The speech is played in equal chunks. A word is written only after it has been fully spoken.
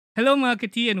Hello mga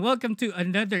kati and welcome to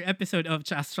another episode of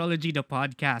Astrology the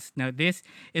Podcast. Now this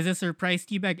is a surprise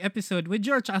teabag episode with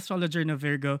your astrologer na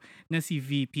Virgo na si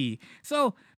VP.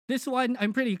 So this one,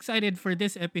 I'm pretty excited for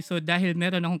this episode dahil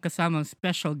meron akong kasamang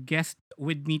special guest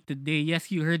with me today.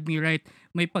 Yes, you heard me right.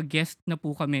 May pag-guest na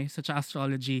po kami sa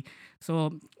astrology.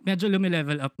 So medyo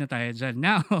lumilevel up na tayo dyan.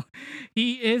 Now,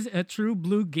 he is a true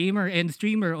blue gamer and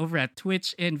streamer over at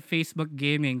Twitch and Facebook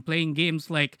Gaming, playing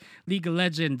games like League of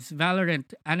Legends,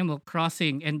 Valorant, Animal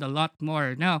Crossing, and a lot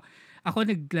more. Now, ako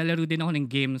naglalaro din ako ng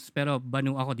games pero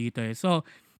banu ako dito eh. So,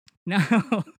 now,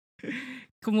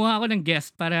 kumuha ako ng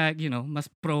guest para, mas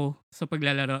pro sa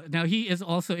paglalaro. Now, he is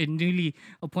also a newly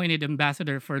appointed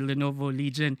ambassador for Lenovo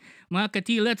Legion. Mga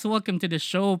kati, let's welcome to the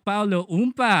show, Paolo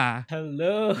Umpa.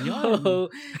 Hello! Yon.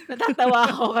 Natatawa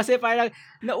ako kasi parang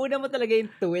nauna mo talaga yung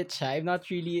Twitch ha. I'm not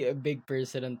really a big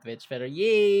person on Twitch pero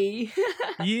yay!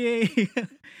 Yay!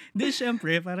 Di,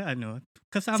 syempre, para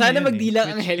kasama Sana yun magdilang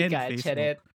ang Twitch hell and ka, Facebook.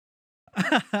 charet.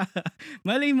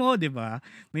 Malay mo, 'di ba?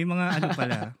 May mga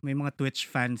pala, may mga Twitch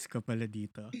fans ka pala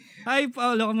dito. Hi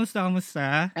Paolo,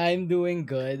 kamusta? I'm doing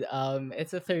good.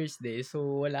 It's a Thursday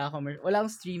so wala akong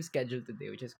stream schedule today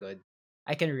which is good.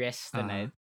 I can rest Ah.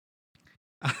 tonight.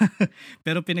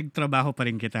 Pero pinagtrabaho pa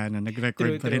rin kita, no?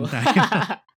 Nag-record True, pa rin true. tayo.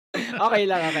 Okay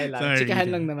lang, okay lang. Sorry.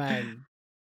 Chikahan lang naman.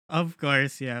 Of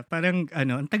course, yeah. Parang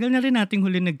ang tagal na rin nating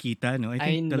huli nagkita, no? I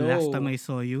think the last time know. I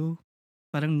saw you,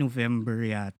 parang November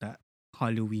yata.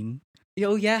 Halloween.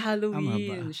 Oh yeah, Tama ba?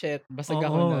 Halloween. Shit, basag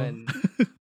ako Oo. nun.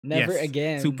 Never Yes,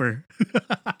 again. super.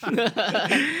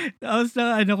 Tapos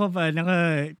ko pa,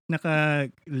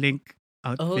 naka-link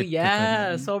Oh outfit ko pa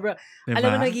yeah, nun. sobra. Alam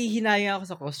mo, Diba? naghihinayang ako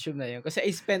sa costume na yun. Kasi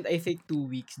I spent, I think, 2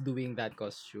 weeks doing that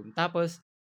costume. Tapos,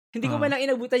 hindi ko man Ah. lang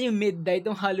inabutan yung midnight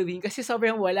ng Halloween kasi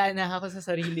sobrang wala na ako sa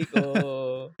sarili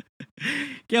ko.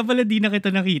 Kaya pala di na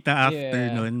kita nakita after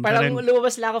Yeah. nun. Parang Parang,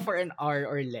 lumabas lang ako for an hour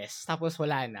or less. Tapos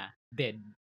wala na. Dead.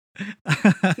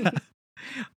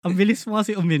 ang bilis mo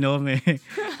kasi uminom eh.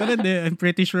 Pero I'm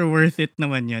pretty sure worth it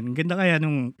naman yan. Ganda kaya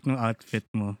nung outfit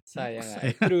mo. Sayang nga.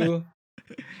 True.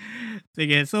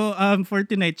 Sige, so for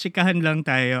tonight, chikahan lang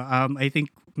tayo. I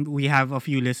think we have a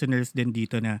few listeners din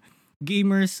dito na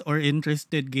gamers or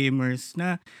interested gamers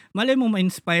na malay mo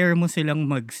ma-inspire mo silang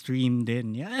mag-stream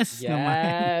din. Yes,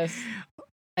 naman. Yes.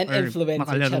 An Or influencer.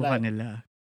 makalaro ka Charot. nila.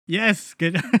 Yes,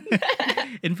 good.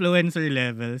 Influencer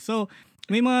level. So,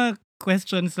 may mga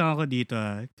questions lang ako dito.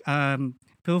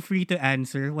 Feel free to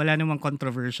answer. Wala namang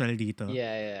controversial dito.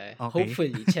 Yeah. Okay.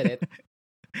 Hopefully. Charet.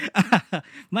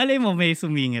 Malay mo may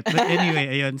sumingit. But anyway,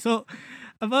 ayun. So,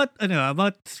 about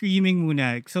streaming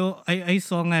muna. So, I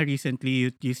saw nga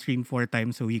recently you stream 4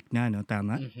 times a week na, no?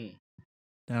 Tama? Mhm.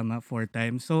 Tama, 4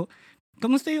 times. So,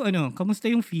 kamusta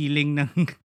yung feeling ng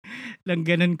lang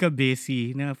ganun ka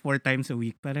busy na 4 times a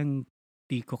week? Parang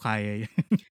di ko kaya yun.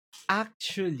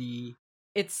 Actually,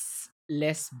 it's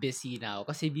less busy now.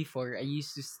 Kasi before, I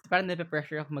used to, parang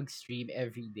nape-pressure ako mag-stream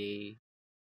every day.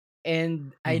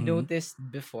 And I Mhm. noticed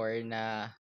before na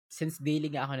since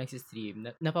daily nga ako nagsistream,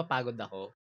 napapagod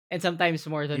ako. And sometimes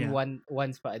more than Yeah.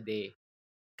 once pa a day.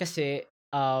 Kasi,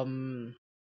 well,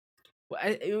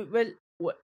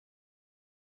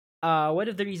 one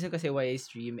of the reasons kasi why I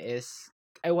stream is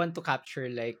I want to capture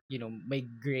like,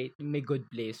 my good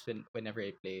plays whenever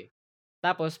I play.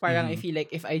 Tapos parang I Mhm. feel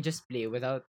like if I just play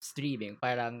without streaming,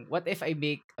 parang what if I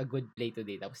make a good play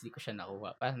today tapos di ko siya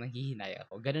nakuha? Parang nanghihinay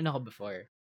ako. Ganun ako before.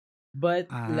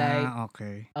 But like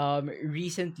Okay.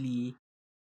 recently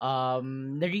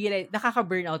na-realize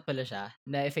nakaka-burnout pala siya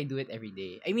na if I do it every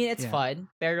day. I mean, it's Yeah. fun,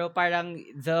 pero parang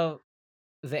the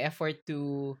effort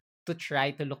to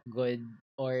try to look good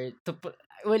or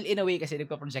well, in a way kasi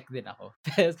nagpa-project din ako.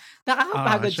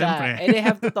 Nakakapagod siya. Syempre. And I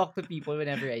have to talk to people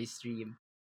whenever I stream.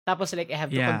 Tapos like I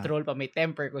have to Yeah. control pa my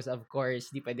temper because of course,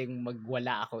 di pwedeng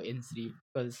magwala ako in stream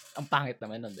because ang pangit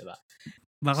naman nun, di ba?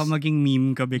 Baka maging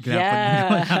meme ka bigla pag Yeah.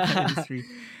 wala ka in stream.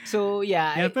 So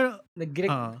yeah, Yeah, pero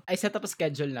I set up a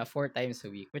schedule na 4 times a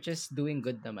week, which is doing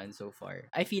good naman so far.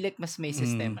 I feel like mas may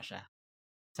sistema siya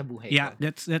sa buhay yeah,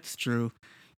 ko. that's true.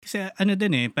 Kasi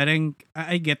din eh, parang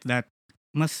I get that.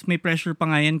 Mas may pressure pa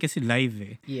nga yan kasi live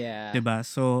eh. Yeah. 'Di ba?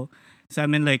 So sa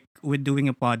amin like with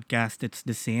doing a podcast, it's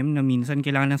the same na minsan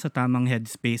kailangan lang sa tamang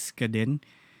headspace ka din.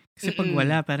 Kasi pag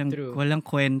wala, parang True. walang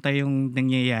kwenta yung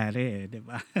nangyayari eh, 'di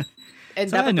ba? And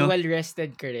So, dapat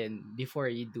well-rested ka rin before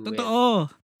you do it.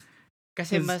 Totoo.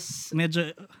 Kasi 'Cause mas,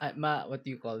 medyo what do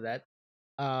you call that?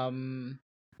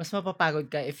 Mas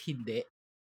mapapagod ka if hindi.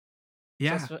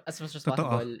 yeah, So as much as totoo.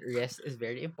 possible, rest is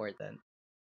very important.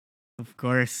 Of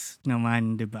course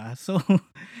naman, 'di ba? So,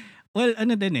 well,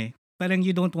 din eh, parang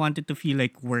you don't want it to feel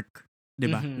like work 'di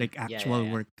ba? Like Yeah, yeah, actual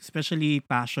yeah. work. Especially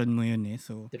passion mo yun eh.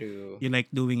 So True. you like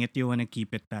doing it, you wanna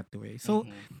keep it that way. So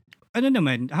Mhm. ano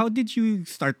naman, how did you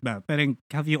start ba? Parang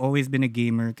have you always been a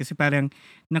gamer? Kasi parang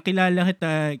nakilala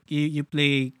kita, you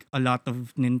play a lot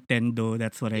of Nintendo.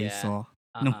 That's what I Yeah. saw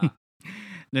nung Uh-huh.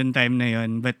 nung time na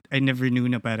yon. But I never knew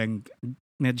na parang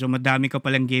medyo madami ka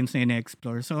palang games na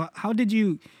ina-explore. So how did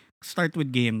you start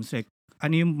with games? Like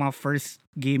ano yung mga first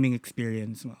gaming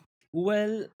experience mo?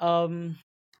 Well,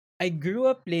 I grew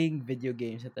up playing video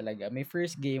games na talaga. My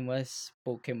first game was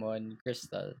Pokemon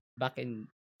Crystal back in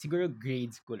siguro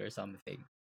grade school or something.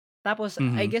 Tapos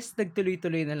I Mhm. guess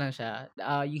nagtuloy-tuloy na lang siya.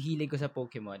 Yung hilig ko sa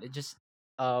Pokemon, it just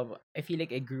I feel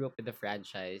like I grew up with the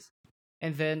franchise.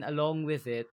 And then along with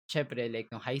it, syempre like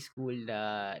no high school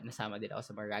nasama din ako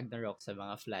sa mga Ragnarok, sa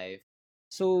mga Flive.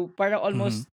 So parang Mhm.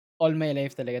 almost all my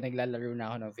life talaga naglalaro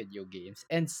na ako ng video games.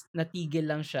 And natigil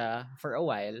lang siya for a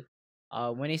while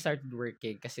when I started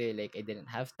working kasi like I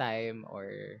didn't have time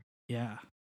or Yeah.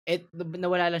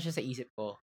 nawala lang siya sa isip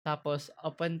ko. Tapos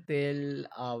up until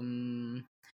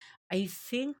I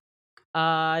think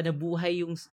nabuhay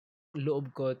yung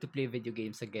loob ko to play video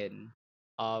games again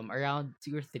around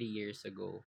 2 or 3 years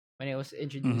ago when I was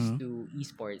introduced Mhm. to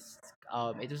esports.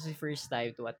 It was the first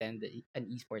time to attend an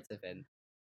esports event.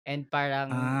 And parang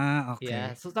Ah,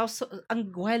 yeah, okay. so tapos ang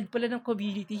wild pala ng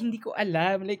community, hindi ko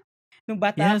alam like nung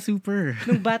bata Yeah, super.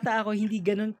 nung bata ako hindi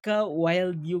gano'n ka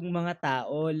wild yung mga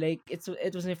tao. Like it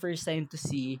was my first time to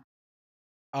see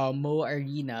Mo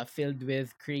Arena filled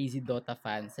with crazy Dota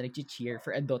fans na nagche-cheer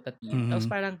for a Dota team. Tapos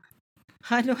Mhm. parang,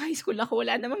 nung high school ako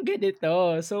wala namang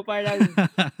ganito. So parang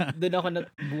doon ako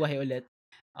nabuhay ulit.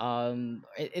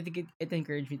 It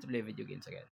encouraged me to play video games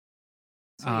again.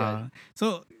 So yun. Ah,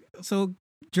 so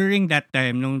during that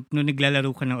time nung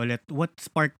naglalaro ka na ulit, what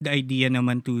sparked the idea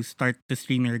naman to start to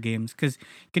stream your games? Because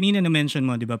kanina na-mention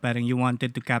mo, 'di ba, parang you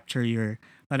wanted to capture your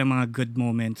parang mga good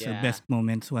moments or Yeah. best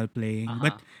moments while playing. Uh-huh.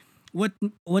 But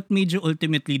what made you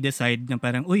ultimately decide na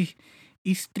parang, uy,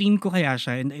 i-stream ko kaya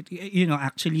siya and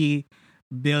actually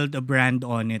build a brand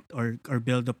on it or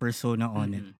build a persona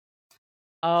on it? Mhm.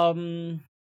 Um,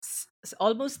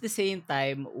 almost the same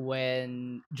time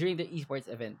when during the esports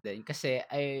event din kasi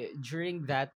during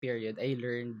that period I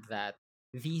learned that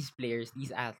these players,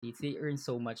 these athletes, they earn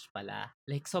so much pala.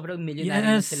 Like sobrang millionaire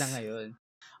na sila Yes, ngayon.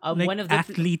 like One of the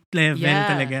athlete level yeah,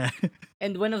 talaga.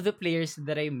 and one of the players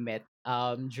that I met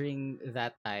during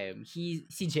that time, si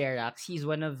Jerax, he's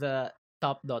one of the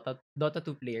top Dota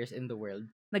 2 players in the world.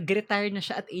 Nag-retire na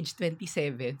siya at age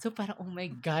 27. So parang oh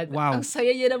my god, ang Wow.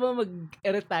 saya niya naman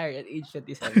mag-retire at age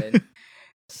 27.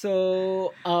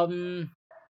 So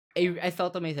I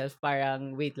thought to myself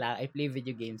parang wait lang, I play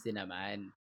video games din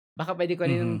naman. Baka pwede ko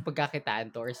rin Mhm.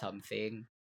 pagkakitaan to or something.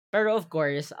 Pero of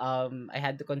course, I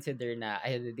had to consider na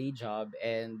I had a day job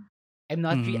and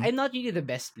Mhm. I'm not really the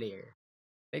best player.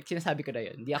 Like sinasabi ko na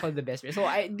yun, hindi ako the best player. So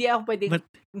But hindi ako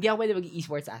pwedeng maging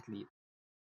esports athlete.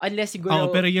 Unless oh,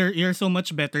 siguro pero you're so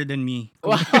much better than me.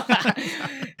 wow.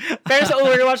 Pero sa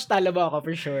Overwatch talo mo ako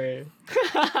for sure.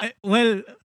 Well,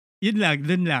 yun lang,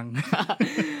 dun lang.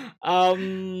 um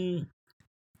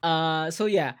so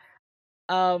yeah.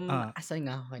 Ah, Asan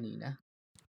nga ako kanina?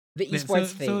 The so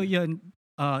esports so thing. yun,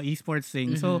 esports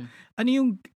thing. So Mhm. ano yung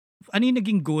ano yung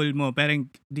naging goal mo? Parang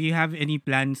do you have any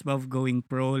plans of going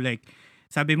pro? Like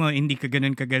sabi mo hindi ka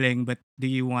ganun kagaling, but do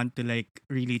you want to like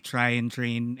really try and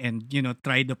train and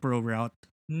try the pro route?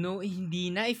 No,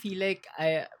 hindi na. I feel like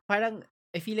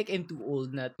I'm too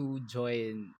old na to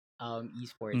join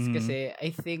esports Mhm. kasi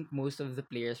I think most of the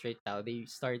players right now they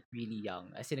start really young.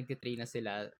 As in nagtitrain na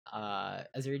sila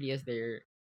as early as their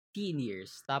teen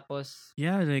years. Tapos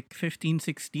Yeah, like 15,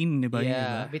 16, 'di ba yung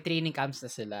yeah, iba? may training camps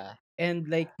na sila. And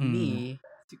like Mhm. me,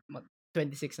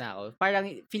 26 na ako. Parang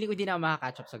feeling ko hindi na ako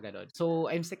makaka-catch up sa ganun. So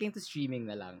I'm sticking to streaming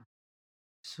na lang.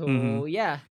 Mhm. So,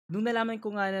 yeah, nung nalaman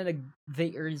ko nga na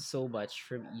they earn so much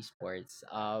from esports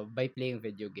by playing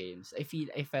video games, I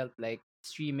felt like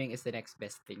streaming is the next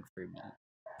best thing for me.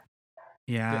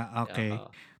 Yeah, okay. Uh,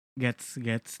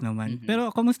 Gets naman. mhm.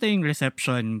 Pero kamusta yung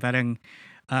reception? Parang,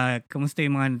 kamusta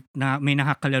yung mga may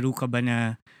nakakalaro ka ba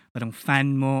na parang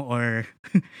fan mo or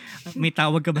may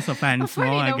tawag ka ba sa Ang fans mo?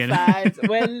 funny ng Ganun. fans.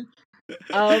 Well,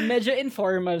 medyo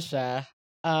informal siya.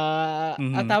 Ang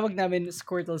Mhm. tawag namin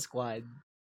Squirtle Squad.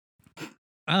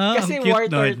 Ah, ang Kasi cute War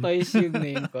nun. Tortoise yung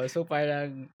name ko. So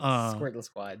parang Oh, Squirtle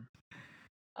Squad.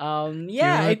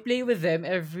 Yeah, I cute. play with them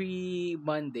every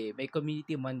Monday. May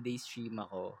community Monday stream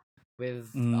ako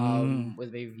Mm.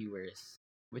 with my viewers,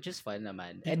 which is fun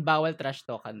naman. Y- And bawal trash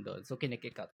talkan doon. So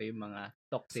kinikick out ko yung mga So,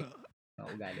 toxic na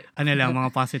ugali. ano lang,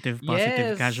 mga positive, positive,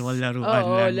 casual Yes. laruan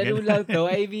Oo, lang. laro Ganun. lang to.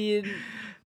 I mean,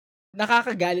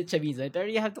 nakakagalit siya minsan, pero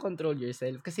you have to control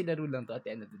yourself kasi laro lang to at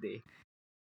the end of the day.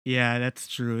 Yeah, that's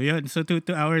true. Yun. So to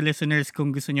our listeners,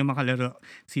 kung gusto niyo makalaro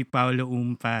si Paolo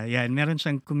Umpa, yan, meron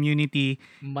siyang community,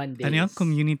 ano yun? Mondays.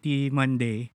 Community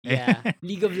Monday. Yeah.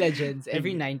 League of Legends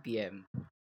every Sige. 9 p.m.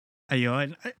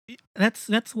 Ayun.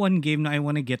 That's one game na I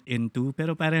wanna get into,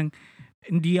 pero parang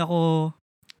hindi ako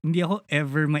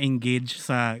ever ma-engage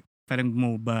sa parang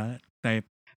MOBA type.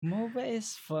 MOBA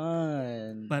is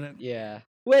fun. Parang, Yeah.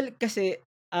 Well, kasi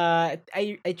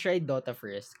I tried Dota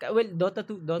first. Well, Dota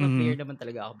 2, Dota player naman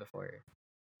talaga ako before.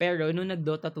 Pero nung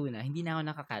nag-Dota 2 na, hindi na ako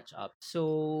nakaka-catch up.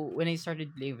 So, when I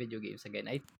started playing video games again,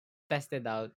 I tested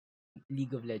out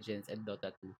League of Legends and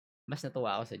Dota 2. Mas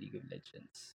natuwa ako sa League of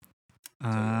Legends.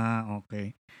 So,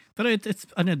 okay. Pero it's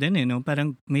ano din no?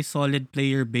 Parang may solid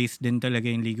player base din talaga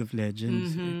yung League of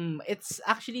Legends. It's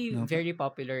actually No? very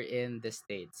popular in the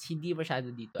States. Hindi masyado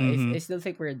dito. Mhm. I still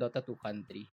think we're a Dota 2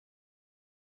 country.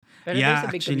 Pero Yeah, there's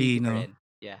a big actually, community pa no. rin.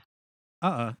 Yeah.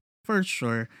 For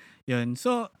sure. Yun.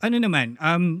 So, ano naman,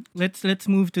 let's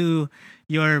move to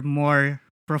your more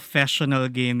professional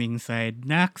gaming side.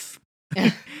 Nax,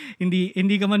 hindi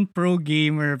ka man pro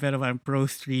gamer, pero parang pro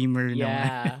streamer naman.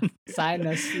 Yeah.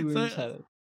 Sana soon. So,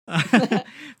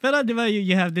 pero di ba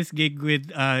you have this gig with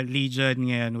Legion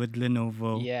ngayon with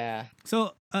Lenovo. Yeah.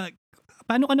 So,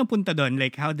 paano ka napunta doon?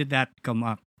 Like, how did that come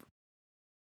up?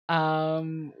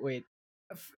 Wait.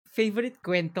 Favorite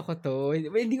kwento ko to.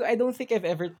 I don't think I've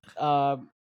ever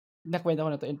nakwento ko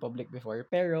na to in public before.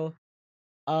 Pero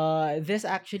this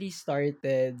actually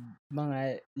started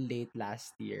mga late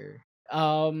last year.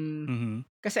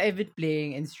 Kasi I've been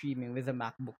playing and streaming with a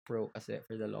MacBook Pro kasi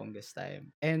for the longest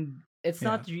time. And it's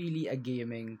not really a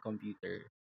gaming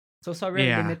computer. So sobrang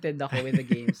limited ako with the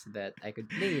games that I could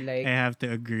play. Like I have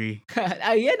to agree.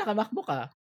 yeah, naka-MacBook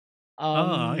ka.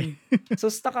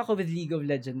 So stuck ako with League of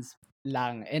Legends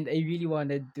lang, and I really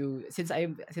wanted to, since I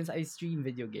stream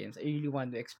video games, I really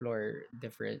want to explore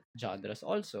different genres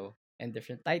also and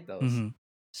different titles.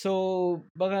 So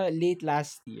mga late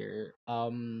last year,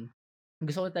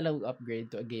 gusto ko talagang upgrade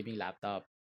to a gaming laptop.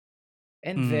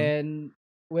 And then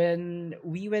when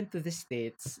we went to the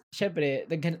States, syempre,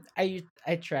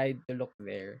 I tried to look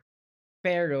there.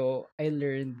 Pero I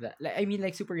learned that,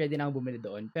 like super ready na ako bumili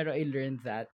doon. Pero I learned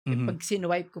that pag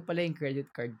sinwipe ko pala yung credit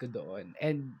card ko doon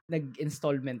and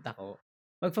nag-installment ako,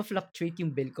 magfa-fluctuate yung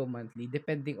bill ko monthly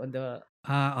depending on the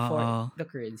the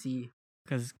currency.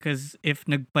 Cause if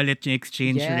nagpalit yung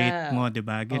exchange rate mo, di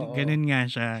ba? Ganun nga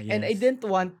siya. Yes. And I didn't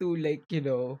want to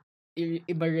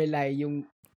i-rely yung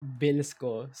bills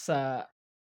ko sa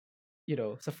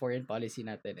sa foreign policy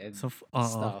natin and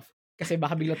stuff. Kasi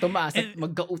baka bigla tumaas at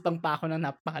magkautang pa ako ng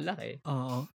napakalaki.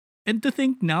 Oo. And to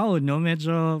think now, no,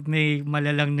 medyo may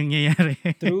malalang nangyayari.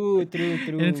 True.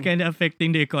 And it's kind of affecting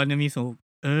the economy, so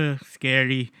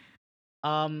scary.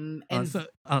 And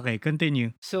okay,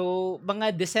 continue. So,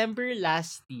 mga December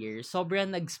last year,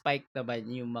 sobrang nag-spike naman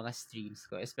yung mga streams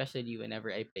ko, especially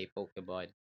whenever I play Pokemon.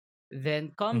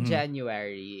 Then, come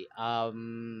January,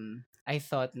 I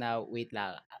thought now, wait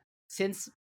lang, since,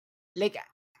 like,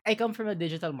 I come from a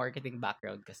digital marketing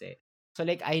background kasi. So,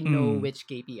 like, I know which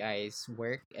KPIs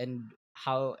work and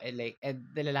how, and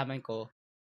nalalaman ko,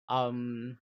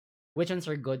 which ones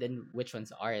are good and which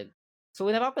ones aren't. So,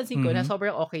 napapansin ko na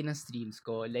sobrang okay ng streams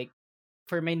ko. Like,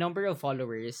 for my number of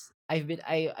followers,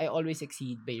 I always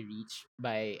exceed by reach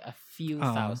by a few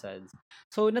thousands.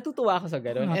 So, natutuwa ako sa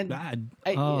ganun. Not bad.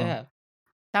 Yeah.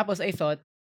 Tapos, I thought,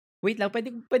 wait lang,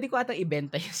 pwede ko atang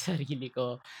ibenta yung sarili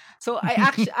ko. So,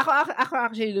 ako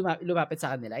actually lumapit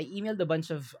sa kanila. I emailed a bunch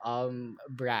of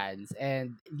brands,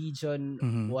 and Legion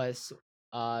was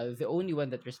the only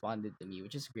one that responded to me,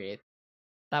 which is great.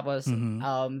 Tapos,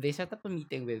 they set up a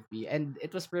meeting with me, and it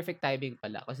was perfect timing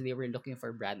pala kasi they were looking for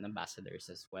brand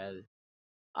ambassadors as well.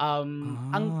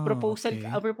 Ang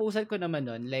proposal ko naman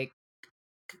nun, like,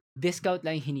 discount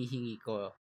lang hinihingi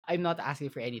ko. I'm not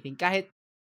asking for anything. Kahit,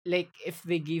 like, if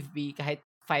they give me kahit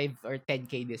 5 or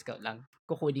 10K discount lang,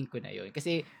 kukunin ko na yun.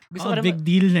 Kasi gusto ko big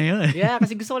deal na yun. Yeah,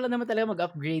 kasi gusto ko lang naman talaga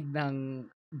mag-upgrade ng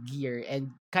gear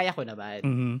and kaya ko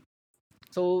naman.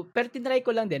 So, pero tinry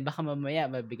ko lang din, baka mamaya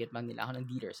mabigit man nila ako ng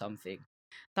deal or something.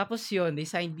 Tapos yun, they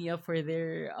signed me up for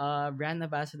their brand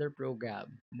ambassador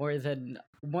program. More than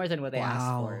what I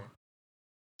asked for.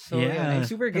 So, yeah, I'm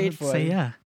super grateful.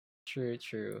 Saya. True.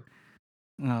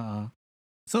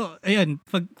 So, ayun,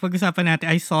 pag-usapan natin,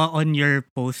 I saw on your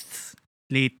posts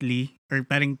lately, or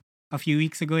parang a few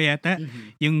weeks ago yata,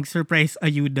 yung surprise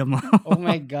ayuda mo. Oh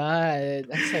my God.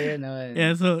 Ang saya naman.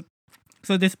 Yeah,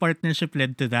 so this partnership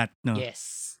led to that, no?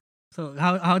 Yes. So,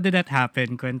 how did that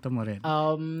happen? Kwento mo rin.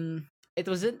 it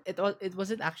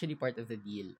wasn't actually part of the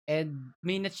deal. And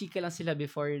may nachika lang sila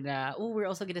before na, oh, we're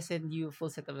also gonna send you full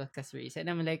set of accessories. And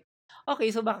I'm like,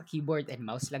 okay, so baka keyboard and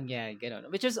mouse lang yan,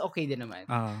 gano'n. Which is okay din naman.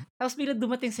 Ah. Tapos biglang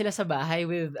dumating sila sa bahay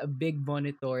with a big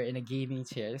monitor and a gaming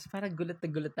chair. Tapos parang gulat na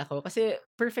gulat ako. Kasi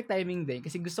perfect timing din.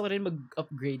 Kasi gusto ko rin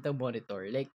mag-upgrade ng monitor.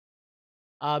 Like,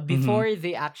 Mhm. before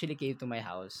they actually came to my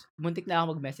house, muntik na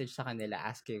ako mag-message sa kanila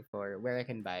asking for where I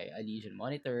can buy a Legion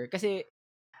monitor. Kasi,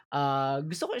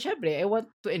 gusto ko, syempre, I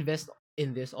want to invest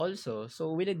in this also.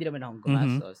 So, willing din naman akong Mhm.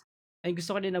 gumastos. And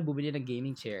gusto ko din na bumili ng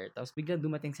gaming chair. Tapos biglang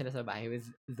dumating sila sa bahay with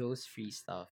those free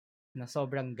stuff na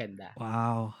sobrang ganda.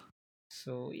 Wow.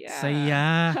 So, yeah. Saya.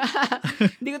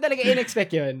 Hindi ko talaga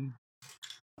in-expect yun.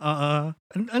 Oo.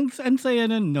 Ang saya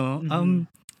nun, no? Mhm.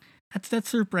 That's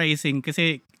surprising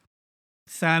kasi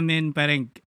sa amin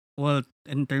parang, well,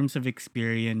 in terms of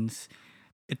experience,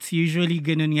 it's usually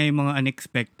ganun nga yung mga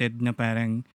unexpected na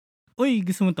parang, uy,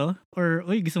 gusto mo to? Or,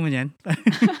 uy, gusto mo yan?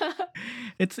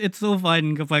 It's so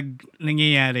fun kapag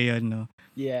nangyayari yun, no?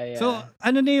 Yeah. So,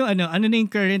 ano na yung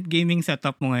current gaming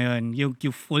setup mo ngayon? Yung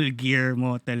full gear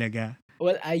mo talaga.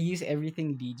 Well, I use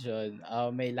everything Legion.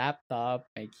 My laptop,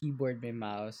 my keyboard, my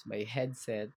mouse, my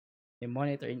headset, my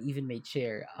monitor, and even my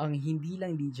chair. Ang hindi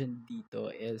lang Legion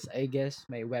dito is, I guess,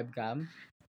 my webcam.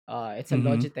 It's a Mhm.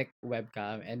 Logitech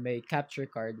webcam, and my capture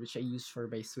card, which I use for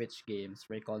my Switch games,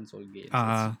 my console games.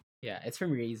 Ah, It's from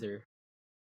Razer.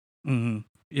 mhm.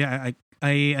 Yeah,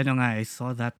 I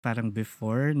saw that parang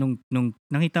before nung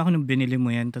nakita ko nung binili mo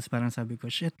yan tapos parang sabi ko,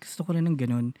 shit, gusto ko rin ng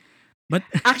ganun. But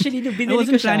Actually, nung I binili ko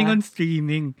wasn't planning siya, on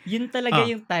streaming. yun talaga Ah.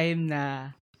 yung time na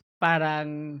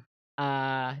parang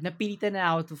napilitan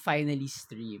na ako to finally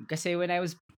stream. Kasi when I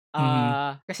was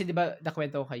Mhm. kasi 'di ba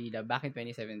nakwento ko kanina back in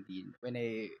 2017 when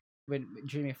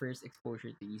during my first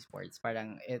exposure to esports,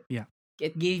 parang Yeah.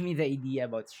 it gave me the idea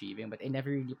about streaming, but I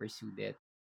never really pursued it.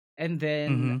 And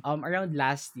then Mhm. around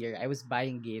last year, I was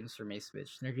buying games for my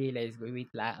Switch. Na-realize ko, wait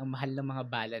lang, ang mahal ng mga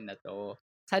bala na to.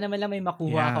 Sana man lang may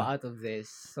makuha ako Yeah. out of this.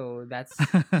 So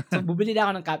bumili na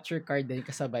ako ng capture card din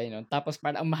kasabay nun. Tapos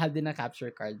parang ang mahal din ng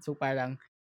capture card. So parang,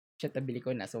 shit, nabili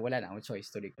ko na. So wala na akong choice.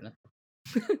 Tuloy ko na to.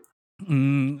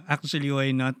 Actually,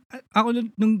 why not? Ako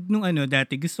nung ano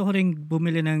dati, gusto ko ring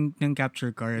bumili ng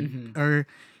capture card Mhm. or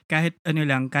kahit ano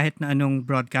lang, kahit na anong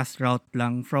broadcast route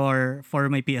lang for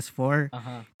my PS4.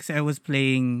 Aha. Kasi I was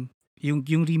playing yung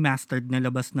remastered na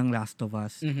labas ng Last of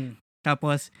Us. Mhm.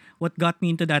 Tapos, what got me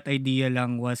into that idea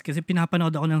lang was kasi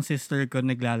pinapanood ako ng sister ko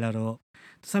naglalaro.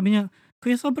 Tapos sabi niya,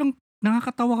 Kuya, sobrang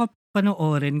nakakatawa ka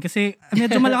panoorin kasi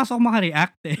medyo malakas ako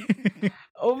makareact eh.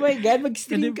 Oh my God, Eh,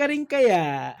 mag-stream ka rin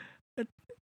kaya?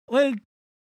 well,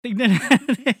 tignan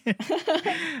natin.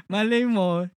 Malay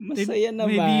mo, Masaya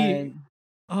maybe, naman.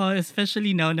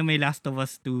 especially now na may Last of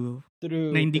Us 2 na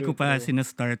True, hindi ko true, pa true.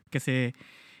 sinastart kasi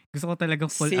gusto ko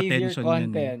talagang full Save your attention yun eh.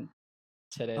 content.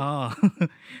 Charet. Oo.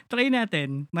 Try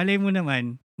natin. Malay mo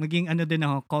naman, maging ano din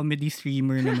ako, comedy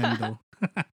streamer naman do.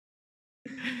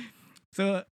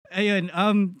 So, ayun,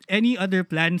 any other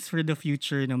plans for the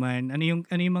future naman? Ano yung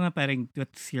mga parang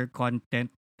what's your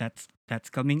content that's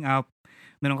coming up?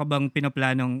 Meron ka bang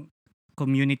pinaplanong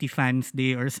community fans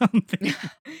day or something?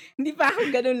 Hindi pa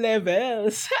ako ganun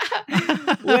levels.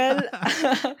 Well,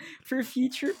 for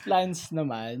future plans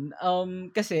naman,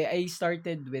 kasi I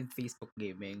started with Facebook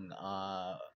gaming,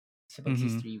 sa Mhm.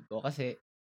 pagsi-stream ko kasi,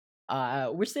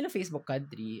 we're still a Facebook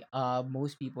country.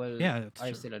 Most people Yeah, that's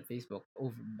are true. still on Facebook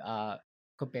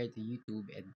compared to YouTube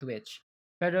and Twitch.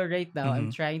 Pero right now, I'm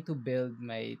Mhm. trying to build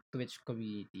my Twitch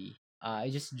community.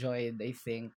 I just joined, I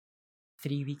think,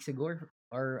 3 weeks ago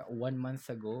or 1 month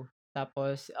ago.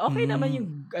 Tapos, okay naman Hmm. yung,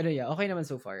 okay naman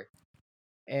so far.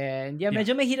 And yeah, Yeah.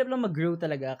 medyo mahirap lang mag-grow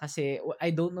talaga kasi I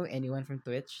don't know anyone from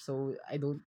Twitch. So, I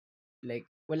don't,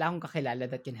 wala akong kakilala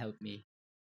that can help me.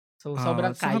 So,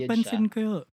 sobrang Saka kayod siya. pansin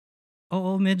ko,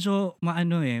 oo, medyo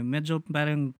maano eh, medyo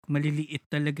parang maliliit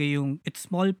talaga yung, it's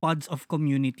small pods of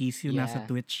communities yung nasa Yeah.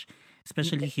 Twitch,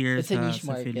 especially here It's a sa niche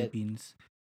market. Philippines.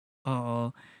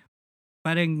 Oo.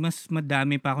 Parang mas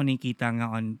madami pa ako nakikita nga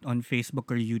on Facebook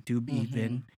or YouTube Mm-hmm.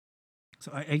 even.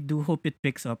 So I do hope it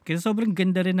picks up. Kasi sobrang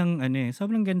ganda rin ng ano eh,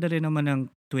 sobrang ganda rin naman ng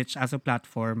Twitch as a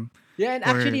platform Yeah, and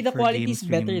actually, for the quality game is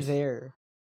better streams. there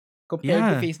compared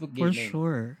to Yeah, Facebook for gaming.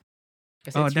 sure.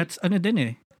 Kasi Oh, that's ano din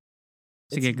eh.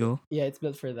 Sige, go. it's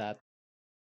built for that.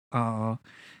 Oo.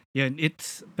 Yun,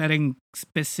 it's parang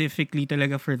specifically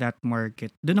talaga for that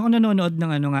market. Doon ako nanonood ng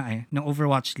ano nga eh, ng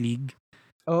Overwatch League.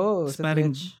 Oh, Tapos sa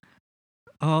parang, Twitch.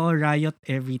 Riot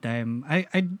every time. I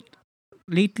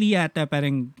lately yata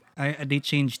parang they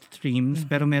changed streams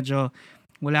pero Mhm. medyo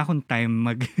wala akong time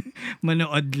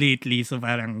manood lately so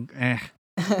parang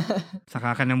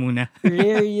Saka ka na muna.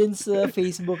 Rare yun sa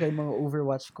Facebook ay mga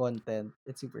Overwatch content.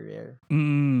 It's super rare.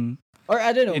 Mm. Or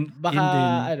I don't know, Yun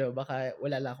din. baka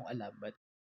wala lang akong alam, but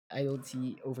I don't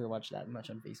see Overwatch that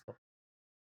much on Facebook.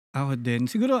 Ako din.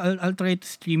 Siguro I'll try to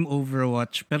stream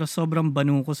Overwatch pero sobrang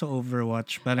banu ko sa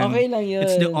Overwatch. Parang Okay lang yun.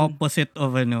 it's the opposite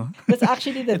of That's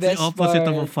actually the it's best the opposite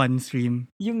part. of a fun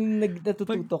stream. Yung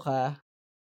natututo ka.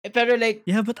 Pero like,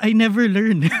 Yeah, but I never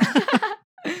learn.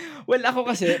 well, ako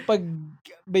kasi, pag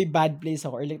may bad plays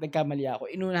ako or like nagkamali ako,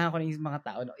 inunahan ko na yung mga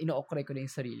tao, ino-okray ko na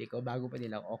yung sarili ko bago pa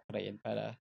nila ako okrayin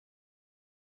para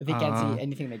they can't say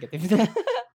anything negative.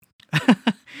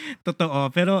 Totoo.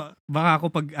 Pero baka ako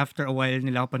pag after a while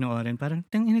nila ako panoorin, parang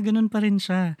tangina ganun pa rin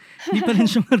siya. Hindi pa rin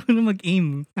siya marunong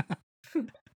mag-aim.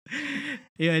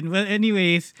 Yun. Well,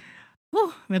 anyways,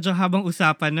 medyo habang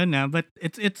usapan nun but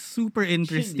it's super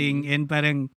interesting and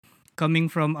parang coming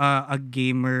from a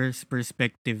gamer's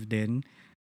perspective din.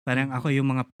 Parang ako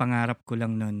yung mga pangarap ko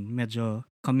lang nun. Medyo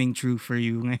coming true for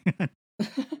you ngayon.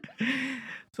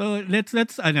 So let's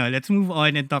move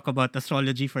on and talk about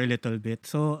astrology for a little bit.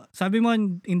 So sabi mo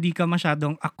hindi ka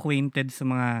masyadong acquainted sa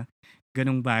mga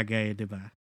ganung bagay, 'di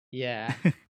ba? Yeah.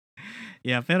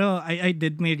 Yeah, pero I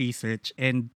did my research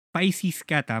and Pisces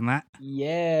ka, tama?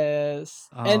 Yes.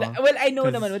 And well, I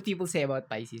know naman what people say about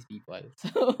Pisces people.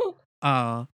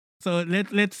 So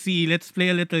let's see. Let's play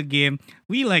a little game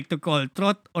we like to call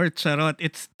trot or charot.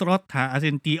 It's trot as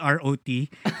in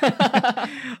TROT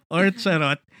or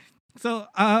charot.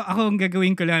 So ako ang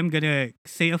gagawin ko lang, I'm gonna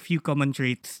say a few common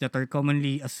traits that are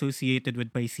commonly associated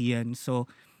with Piscean.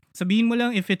 So sabihin mo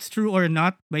lang if it's true or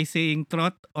not by saying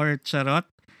trot or charot.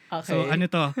 Okay. So ano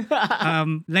to?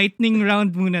 Lightning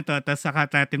round muna to, tapos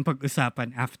saka natin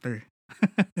pag-usapan after.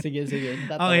 Sige.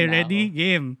 Okay, ready? Ako.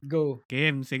 Game. Go.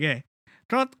 Game, sige.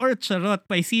 Trot or charot,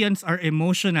 Pisceans are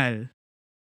emotional.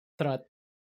 Trot.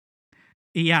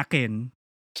 Iyakin.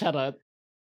 Charot.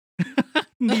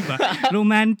 Hindi ba?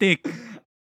 Romantic.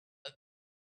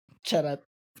 Charot.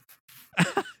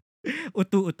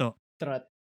 Utu-uto. Trot.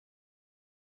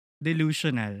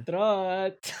 Delusional.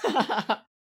 Trot.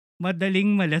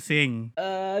 Madaling malasing.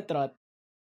 Trot.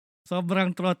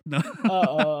 Sobrang trot, no?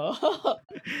 Oo.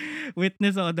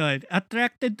 Witness ako doon.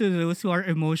 Attracted to those who are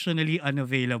emotionally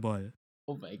unavailable.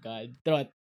 Oh my God. Trot.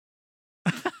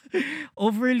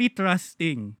 Overly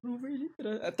trusting.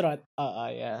 Trot.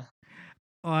 Yeah.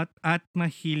 At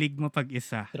mahilig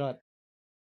mapag-isa. Trot.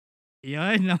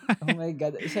 Yan naman. Oh my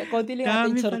God. Konti lang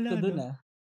ating charot ko dun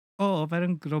Oo,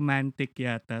 parang romantic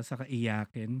yata sa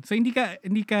kaiyakin. So hindi ka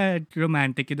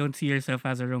romantic, you don't see yourself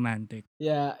as a romantic.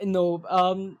 Yeah, no.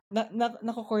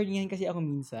 Nako-cornyan kasi ako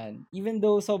minsan. Even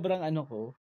though sobrang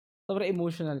sobrang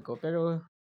emotional ko, pero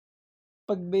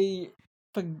pag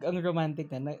ang romantic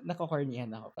na,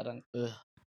 nako-cornyan ako, parang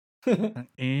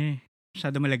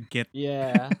masyado malagkit.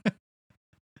 Yeah.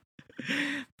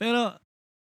 Pero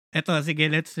eto, sige,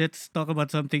 let's talk about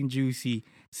something juicy.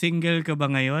 Single ka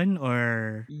ba ngayon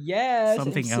or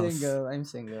something else? I'm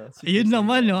single. Ayun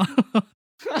naman, no?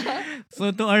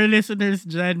 So to our listeners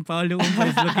dyan, Paolo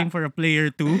Umpa is looking for a player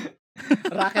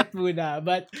 2. Racket muna,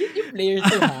 but keep yung player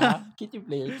 2 ha? Keep yung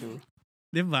player 2.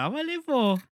 Diba? Mali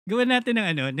po. Gawin natin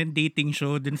ng dating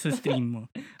show dun sa stream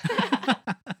mo.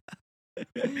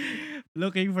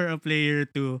 Looking for a player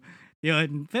 2.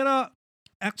 Yun. Pero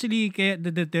actually, kaya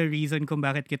the reason kung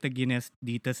bakit kita ginest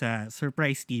dito sa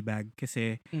Surprise Teabag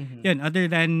kasi yun, other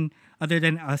than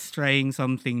us trying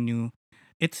something new,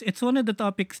 it's one of the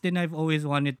topics din I've always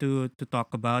wanted to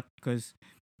talk about because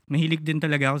mahilig din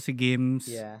talaga ako sa games.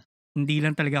 Yeah. Hindi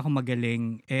lang talaga ako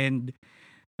magaling and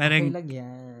parang okay lang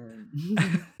yan.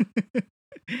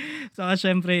 So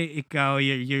syempre ikaw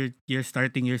you're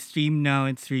starting your stream now,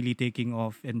 it's really taking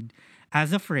off and as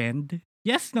a friend,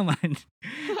 yes naman.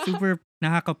 Super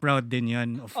nakaka-proud din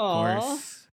yun, of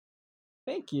course.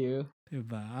 Thank you.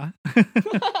 Diba?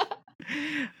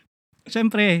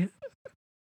 Siyempre,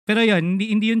 pero yun,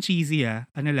 hindi yun cheesy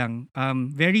Ano lang,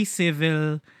 very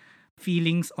civil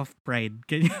feelings of pride.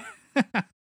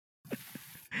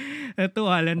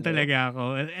 Natuwalan talaga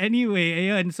ako. Anyway,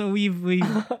 ayun. So we've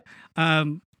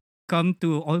come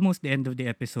to almost the end of the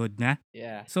episode na.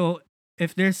 Yeah. So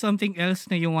if there's something else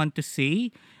na you want to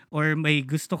say, or may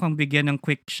gusto kang bigyan ng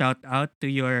quick shout out to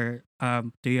your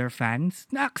fans,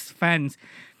 Nax fans.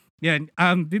 Yan,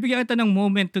 bibigyan kita ng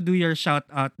moment to do your shout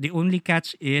out. The only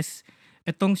catch is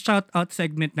itong shout out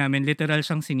segment namin, literal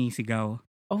siyang sinisigaw.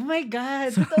 Oh my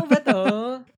God, totoo ba to?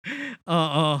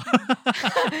 Oo.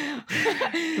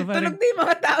 So, tunog na yung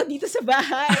mga tao dito sa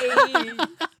bahay.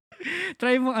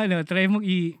 try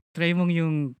mong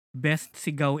yung best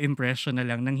sigaw impression na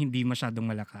lang nang hindi masyadong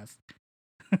malakas.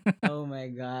 Oh my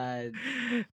God.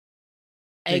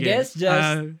 I Sige. guess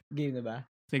just game na ba?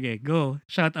 Sige, go.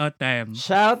 Shout out time.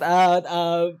 Shout out.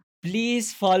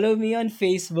 Please follow me on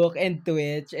Facebook and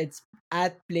Twitch. It's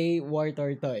at Play War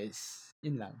Tortoise.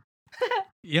 Yun lang.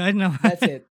 Yan naman. That's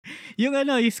it. Yung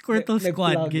yung Squirtle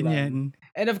Squad, Nag-plug lang. ganyan.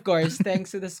 And of course, thanks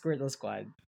to the Squirtle Squad.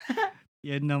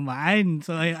 Yan naman.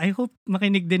 So I hope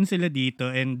makinig din sila dito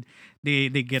and they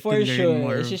get For to learn sure.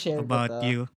 more I-share ko about to.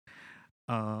 you.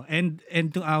 And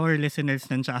to our listeners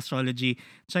ng Cha Astrology,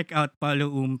 check out Paulo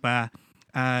Umpa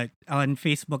on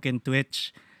Facebook and Twitch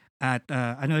at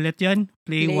ano ulit yun?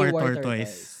 Play War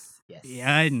Tortoise. Yes.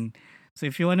 Yan. So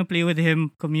if you want to play with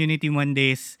him, Community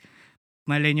Mondays,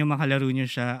 malay nyo makalaro nyo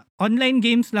siya. Online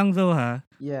games lang though ha.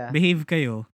 Yeah. Behave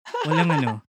kayo.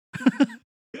 Walang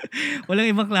walang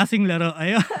ibang klaseng laro.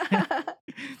 Ayun.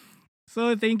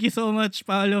 So thank you so much,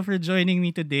 Paolo, for joining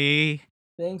me today.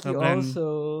 Thank you Sobrang- also.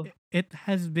 It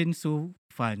has been so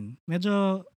fun.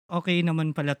 Medyo okay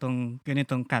naman pala tong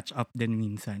ganitong catch up din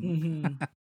minsan. Mhm.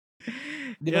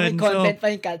 Di ba may Yun, content pa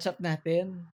yung catch up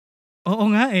natin?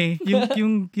 Oo nga eh.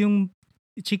 Yung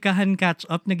chikahan catch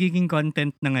up nagiging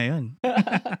content na ngayon.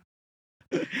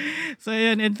 So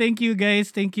yun, and thank you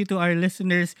guys. Thank you to our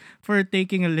listeners for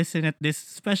taking a listen at this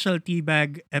special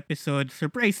teabag episode.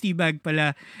 Surprise teabag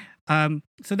pala.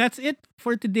 So that's it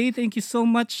for today. Thank you so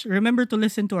much. Remember to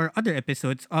listen to our other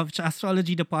episodes of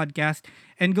Astrology the Podcast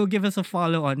and go give us a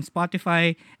follow on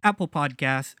Spotify, Apple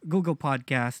Podcasts, Google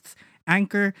Podcasts,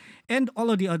 Anchor, and all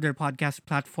of the other podcast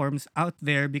platforms out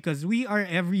there because we are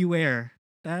everywhere.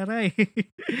 Taray.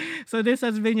 So this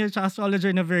has been your astrologer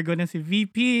na Virgo na si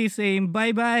VP saying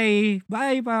bye-bye.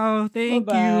 Bye, Pao. Thank you.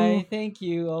 Bye-bye. Thank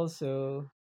you also.